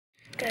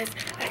Guys,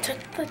 I took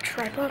the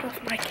tripod off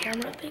my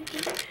camera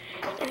thingy,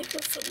 and it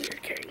feels so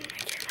weird carrying my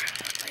camera.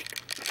 Like,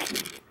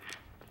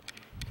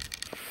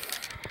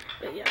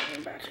 but yeah,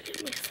 I'm about to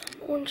get me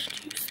some orange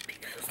juice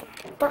because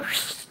I'm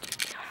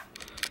thirsty.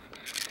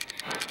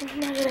 I'm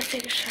not gonna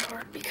take a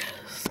shower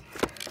because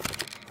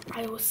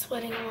I was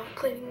sweating while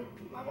cleaning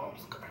my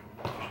mom's car.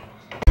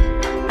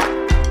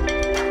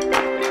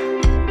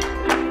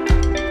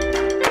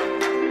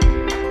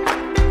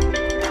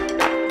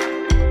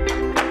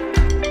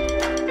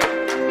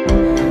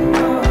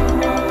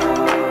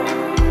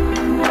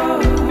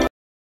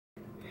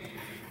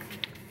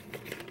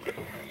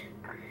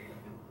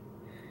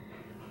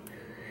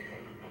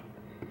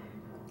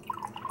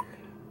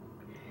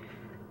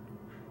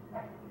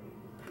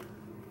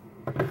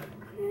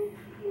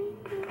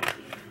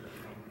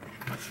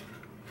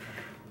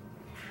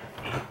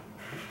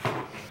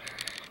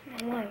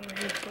 I want to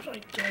read, but I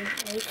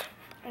don't. Like,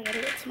 I gotta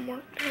get some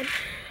work done.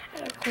 I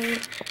gotta clean.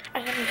 I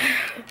gotta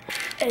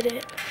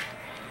edit.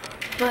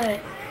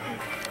 But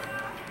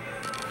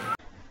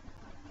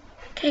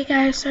okay,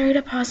 guys, sorry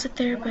to pause it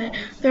there, but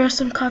there was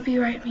some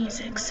copyright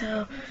music,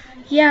 so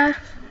yeah,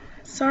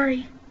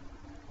 sorry.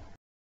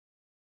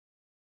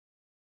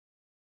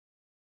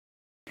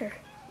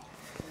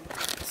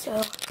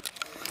 So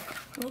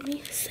let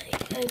me say,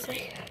 guys, right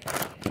here.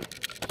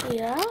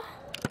 Yeah.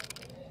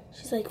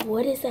 She's like,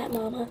 what is that,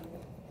 Mama?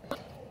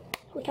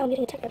 Look how I'm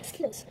getting attacked by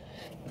mosquitoes.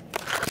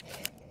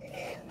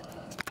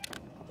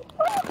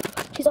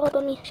 She's all up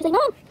on me. She's like,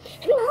 Mom!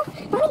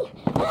 Mommy!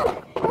 Mom!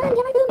 Mom,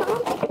 get my food,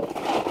 Mom!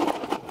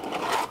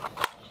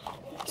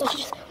 So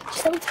she's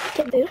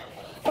getting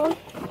food.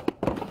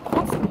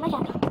 That's my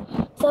cat.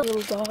 So,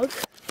 little dog.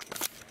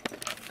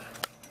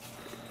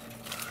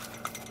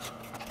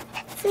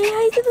 Say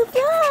hi to the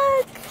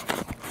vlog!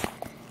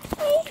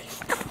 Hey!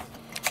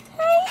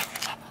 Hi!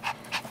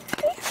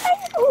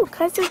 Oh,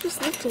 Kaiser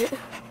just licked it.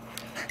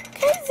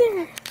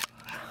 Kaiser!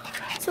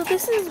 So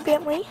this is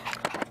Bentley.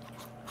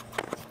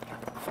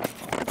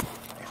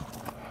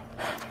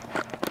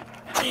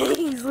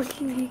 He's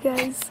looking at you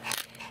guys.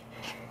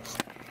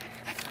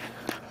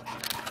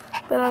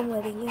 But I'm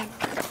letting him.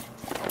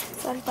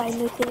 So I'm fine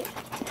with it.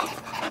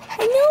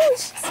 I know,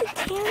 it's just a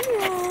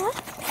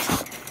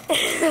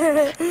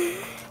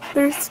camera.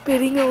 They're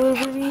spitting all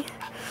over me.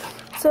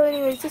 So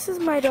anyways, this is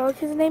my dog.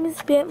 His name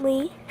is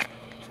Bentley.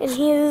 And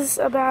he is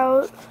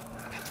about,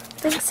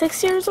 I think,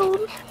 6 years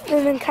old.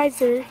 And then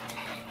Kaiser,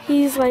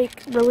 he's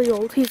like really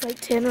old. He's like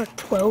 10 or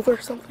 12 or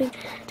something.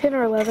 10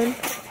 or 11.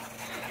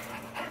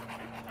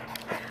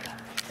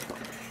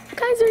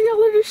 Kaiser,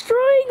 y'all are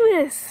destroying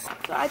this.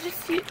 So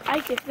I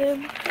give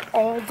them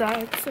all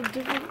types of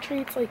different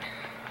treats. Like,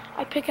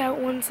 I pick out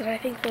ones that I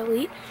think they'll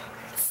eat.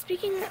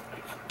 Speaking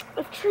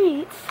of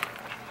treats,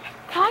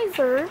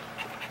 Kaiser,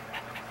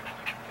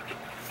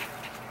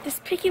 this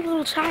picky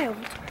little child.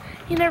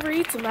 He never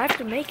eats them. I have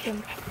to make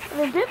him. And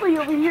then Bentley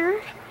over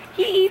here,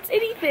 he eats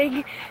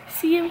anything.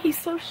 See him? He's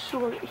so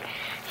short.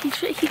 He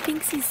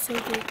thinks he's so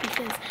big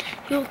because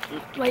he'll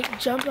like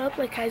jump up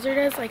like Kaiser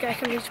does. Like I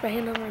can reach my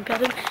hand over and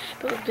pet him.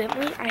 But with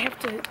Bentley, I have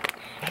to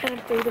kind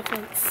of throw the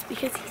fence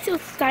because he's so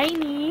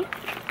tiny.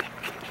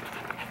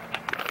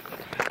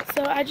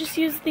 So I just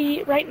use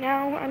right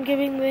now I'm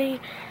giving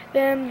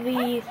them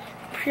the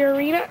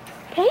Purina.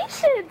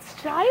 Patience,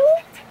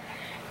 child!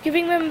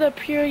 Giving them the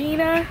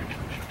Purina.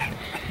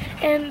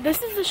 And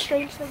this is the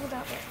strange thing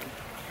about it.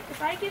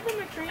 If I give him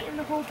a treat and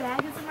the whole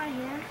bag is in my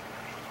hand,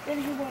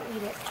 then he won't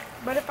eat it.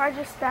 But if I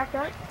just stack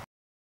up,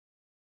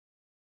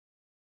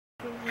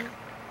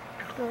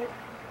 but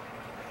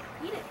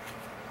eat it.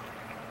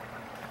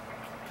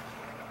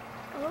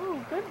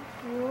 Oh, good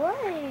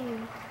boy.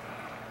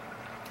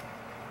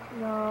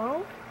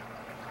 No.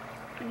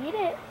 Eat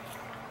it.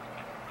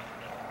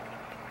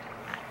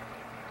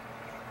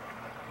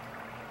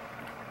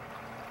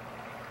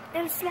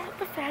 And it's not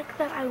the fact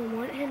that I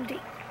want him to,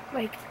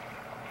 like,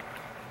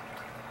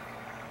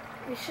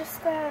 it's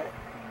just that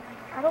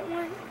I don't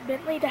want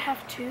Bentley to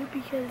have two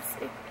because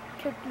it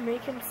could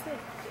make him sick.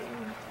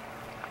 And,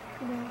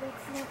 you know,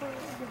 that's never a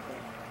good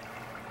thing.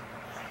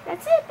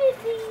 That's it,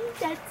 Bentley.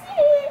 That's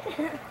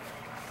it.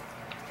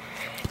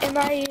 And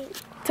I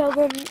tell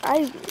them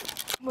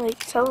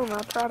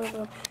I'm proud of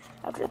them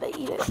after they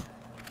eat it.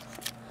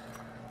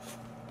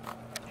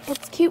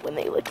 It's cute when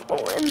they lick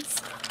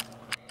Mullins.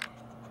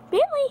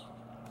 Bentley!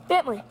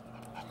 Bentley!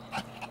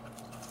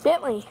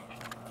 Bentley!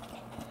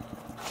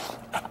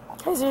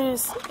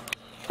 Kaiser's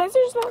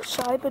not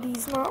shy, but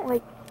he's not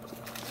like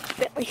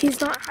Bentley. He's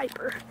not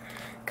hyper.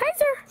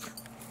 Kaiser!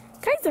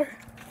 Kaiser!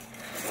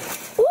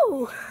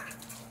 Ooh!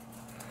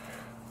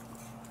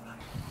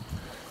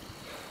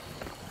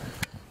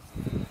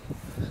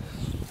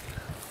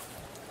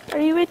 Are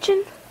you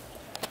itching?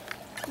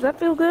 Does that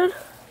feel good?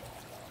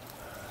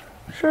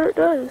 Sure it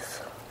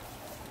does.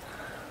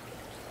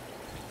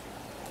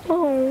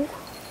 Oh,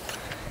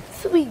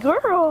 sweet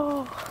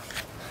girl.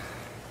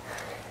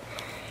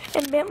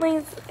 And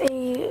Bentley's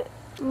a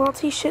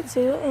Maltese Shih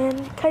Tzu,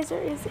 and Kaiser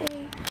is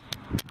a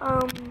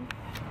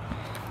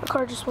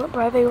car just went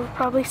by. They were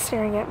probably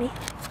staring at me.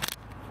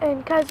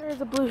 And Kaiser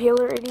is a blue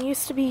heeler, and he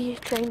used to be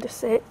trained to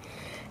sit.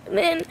 And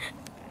then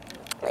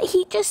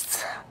he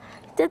just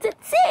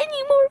doesn't sit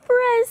anymore for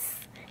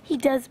us. He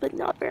does, but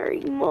not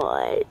very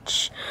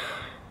much.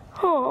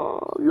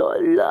 Oh,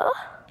 Lola.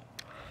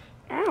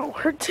 Ow,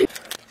 hurt too.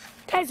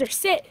 Kaiser,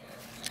 sit.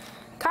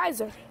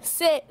 Kaiser,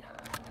 sit.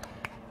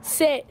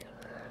 Sit.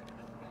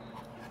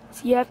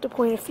 So you have to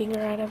point a finger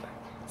at him.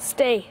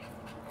 Stay.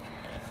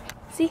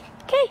 See?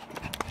 Okay.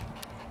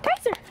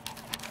 Kaiser.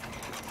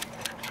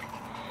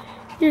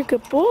 You're a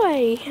good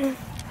boy.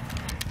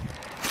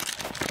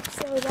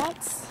 So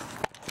that's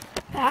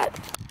that.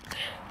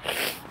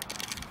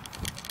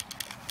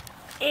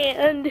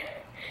 And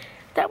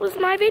that was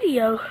my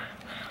video.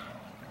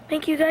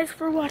 Thank you guys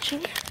for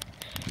watching.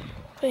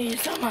 Thank you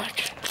so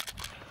much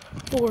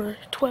for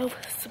 12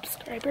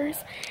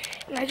 subscribers.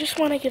 And I just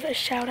want to give a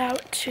shout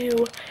out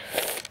to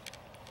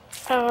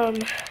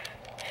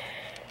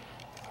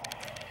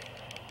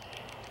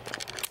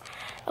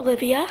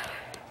Olivia,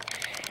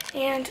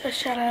 and a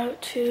shout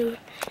out to,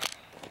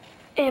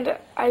 and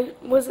I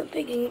wasn't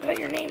thinking about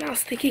your name, I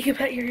was thinking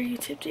about your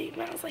YouTube name,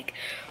 and I was like,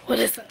 what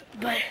is that?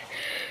 But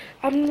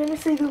I'm gonna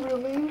say the real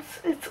names.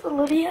 It's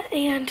Olivia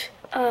and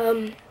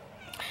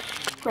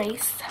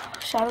Grace.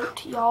 Shout out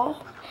to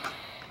y'all,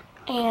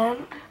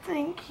 and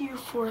thank you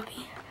for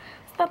the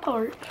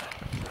support.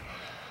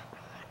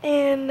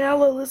 And now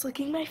Lola's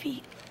licking my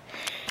feet.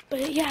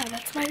 But yeah,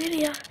 that's my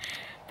video.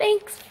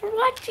 Thanks for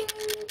watching.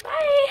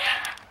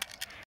 Bye.